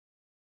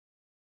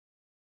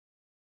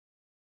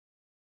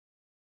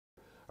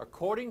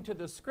according to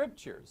the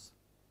Scriptures,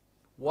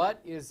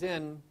 what is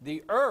in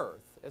the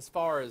earth as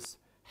far as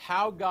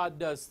how God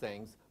does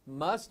things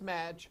must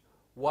match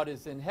what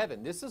is in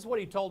heaven. This is what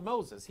he told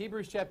Moses.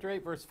 Hebrews chapter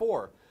 8, verse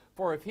 4.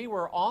 For if he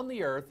were on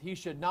the earth, he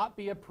should not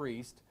be a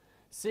priest,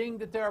 seeing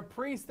that there are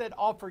priests that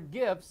offer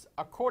gifts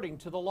according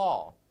to the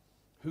law,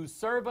 who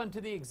serve unto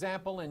the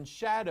example and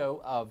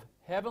shadow of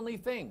heavenly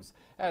things.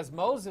 As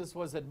Moses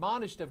was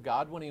admonished of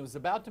God when he was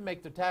about to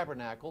make the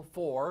tabernacle,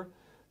 for,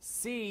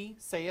 see,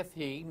 saith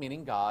he,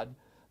 meaning God,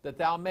 that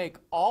thou make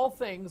all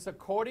things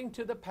according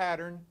to the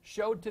pattern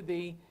showed to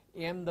thee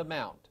in the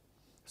mount.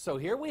 So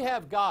here we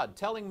have God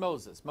telling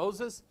Moses,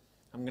 Moses,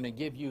 I'm going to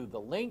give you the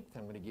length,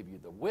 I'm going to give you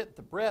the width,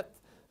 the breadth,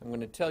 I'm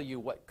going to tell you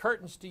what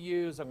curtains to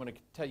use, I'm going to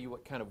tell you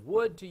what kind of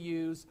wood to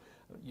use,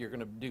 you're going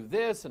to do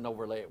this and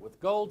overlay it with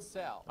gold.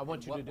 I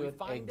want you to do it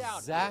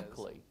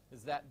exactly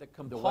is that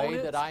the way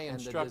that I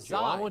instruct you.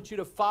 I want you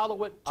to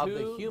follow it to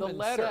the human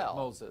letter,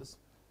 Moses.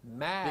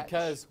 Match,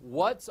 because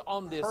what's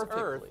on this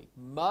earth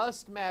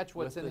must match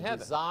what's in heaven.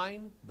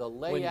 Design, the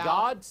layout. When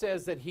God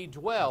says that he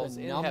dwells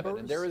in heaven,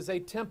 and there is a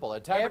temple, a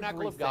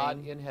tabernacle of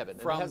God in heaven,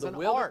 and it has an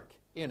ark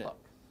in it.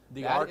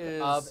 The ark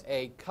of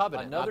a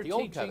covenant, another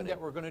teaching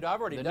that we're going to do.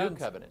 I've already done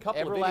covenant.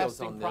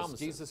 Everlasting promises.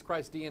 Jesus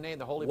Christ's DNA in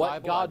the Holy Bible.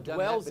 What God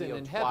dwells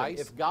in heaven.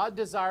 If God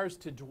desires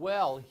to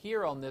dwell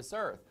here on this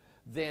earth,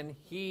 then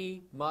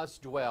he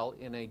must dwell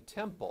in a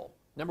temple.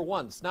 Number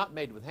one, it's not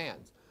made with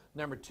hands.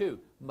 Number two,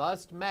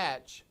 must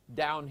match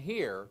down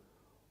here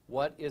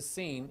what is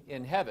seen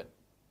in heaven.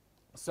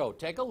 So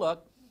take a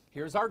look.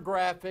 Here's our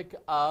graphic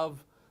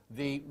of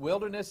the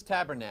wilderness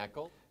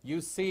tabernacle.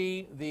 You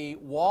see the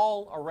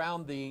wall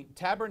around the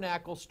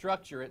tabernacle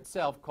structure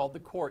itself called the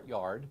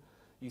courtyard.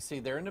 You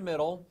see there in the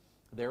middle,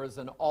 there is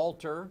an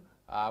altar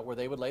where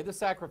they would lay the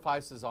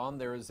sacrifices on.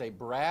 There is a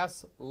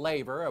brass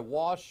laver, a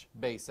wash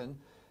basin.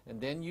 And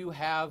then you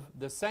have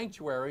the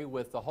sanctuary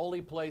with the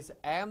holy place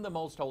and the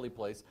most holy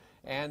place.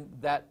 And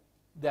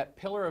that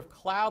pillar of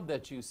cloud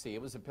that you see,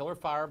 it was a pillar of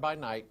fire by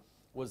night,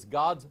 was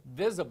God's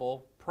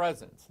visible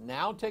presence.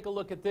 Now take a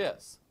look at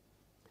this.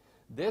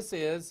 This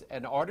is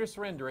an artist's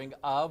rendering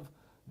of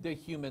the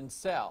human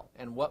cell.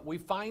 And what we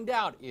find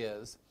out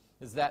is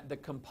that the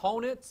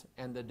components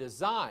and the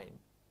design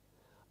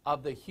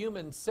of the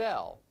human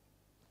cell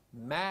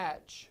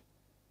match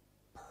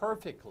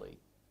perfectly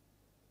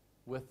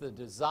with the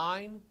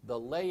design, the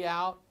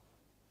layout,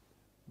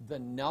 the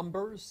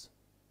numbers,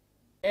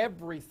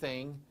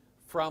 everything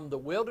from the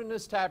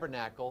wilderness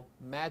tabernacle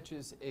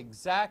matches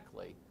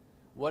exactly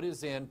what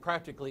is in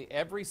practically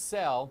every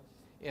cell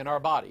in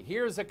our body.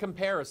 Here's a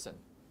comparison.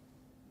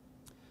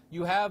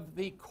 You have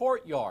the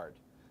courtyard.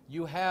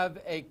 You have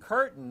a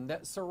curtain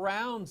that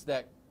surrounds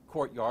that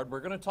courtyard. We're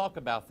going to talk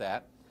about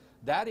that.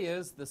 That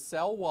is the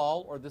cell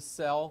wall or the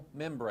cell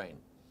membrane.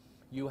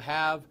 You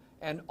have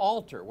an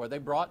altar where they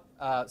brought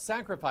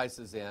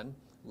sacrifices in,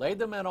 laid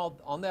them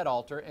on that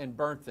altar and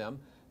burnt them.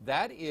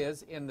 That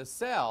is in the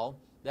cell.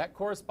 That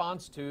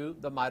corresponds to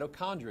the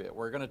mitochondria.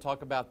 We're going to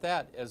talk about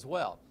that as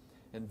well.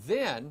 And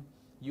then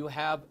you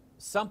have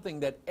something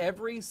that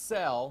every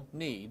cell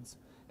needs,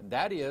 and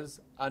that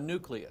is a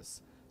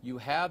nucleus. You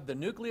have the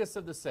nucleus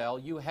of the cell.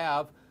 You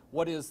have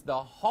what is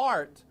the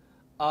heart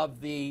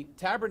of the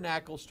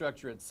tabernacle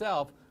structure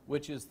itself,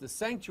 which is the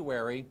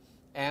sanctuary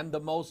and the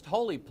most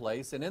holy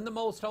place. And in the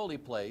most holy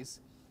place,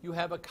 you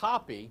have a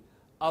copy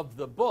of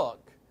the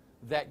book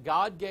that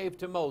God gave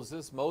to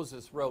Moses.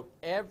 Moses wrote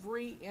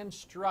every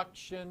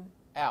instruction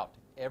out.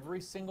 Every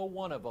single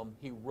one of them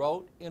he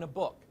wrote in a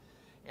book.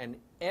 And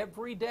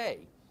every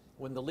day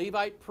when the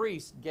Levite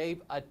priest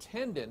gave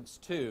attendance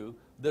to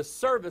the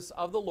service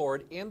of the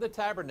Lord in the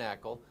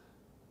tabernacle,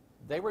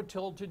 they were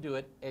told to do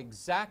it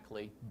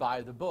exactly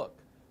by the book.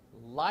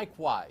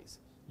 Likewise,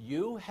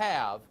 you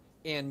have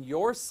in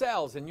your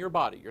cells in your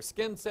body, your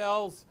skin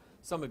cells,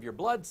 some of your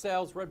blood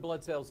cells, red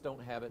blood cells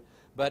don't have it,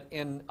 but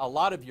in a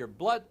lot of your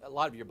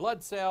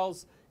blood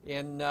cells,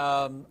 in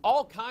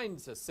all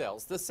kinds of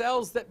cells, the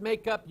cells that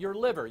make up your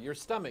liver, your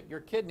stomach, your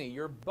kidney,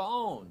 your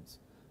bones,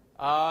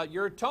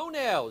 your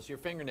toenails, your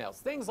fingernails,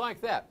 things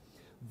like that.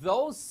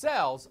 Those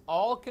cells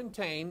all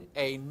contain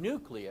a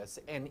nucleus,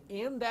 and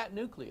in that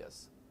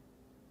nucleus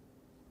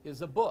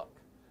is a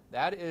book.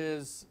 That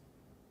is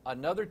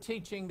another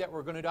teaching that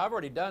we're going to do. I've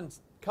already done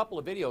a couple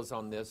of videos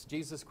on this,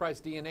 Jesus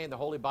Christ's DNA in the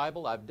Holy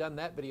Bible. I've done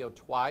that video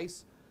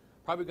twice.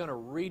 Probably going to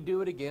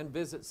redo it again,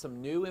 visit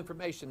some new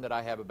information that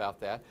I have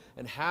about that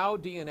and how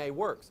DNA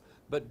works.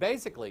 But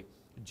basically,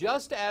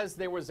 just as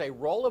there was a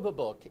roll of a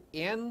book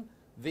in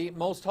the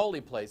most holy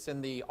place,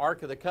 in the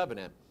Ark of the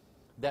Covenant,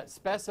 that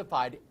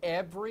specified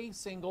every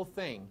single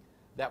thing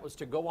that was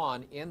to go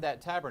on in that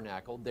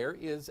tabernacle, there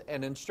is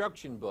an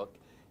instruction book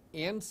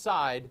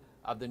inside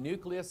of the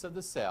nucleus of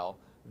the cell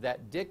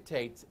that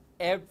dictates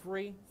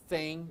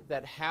everything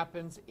that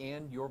happens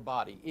in your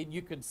body.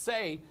 You could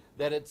say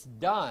that it's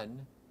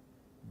done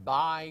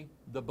by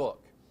the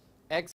book.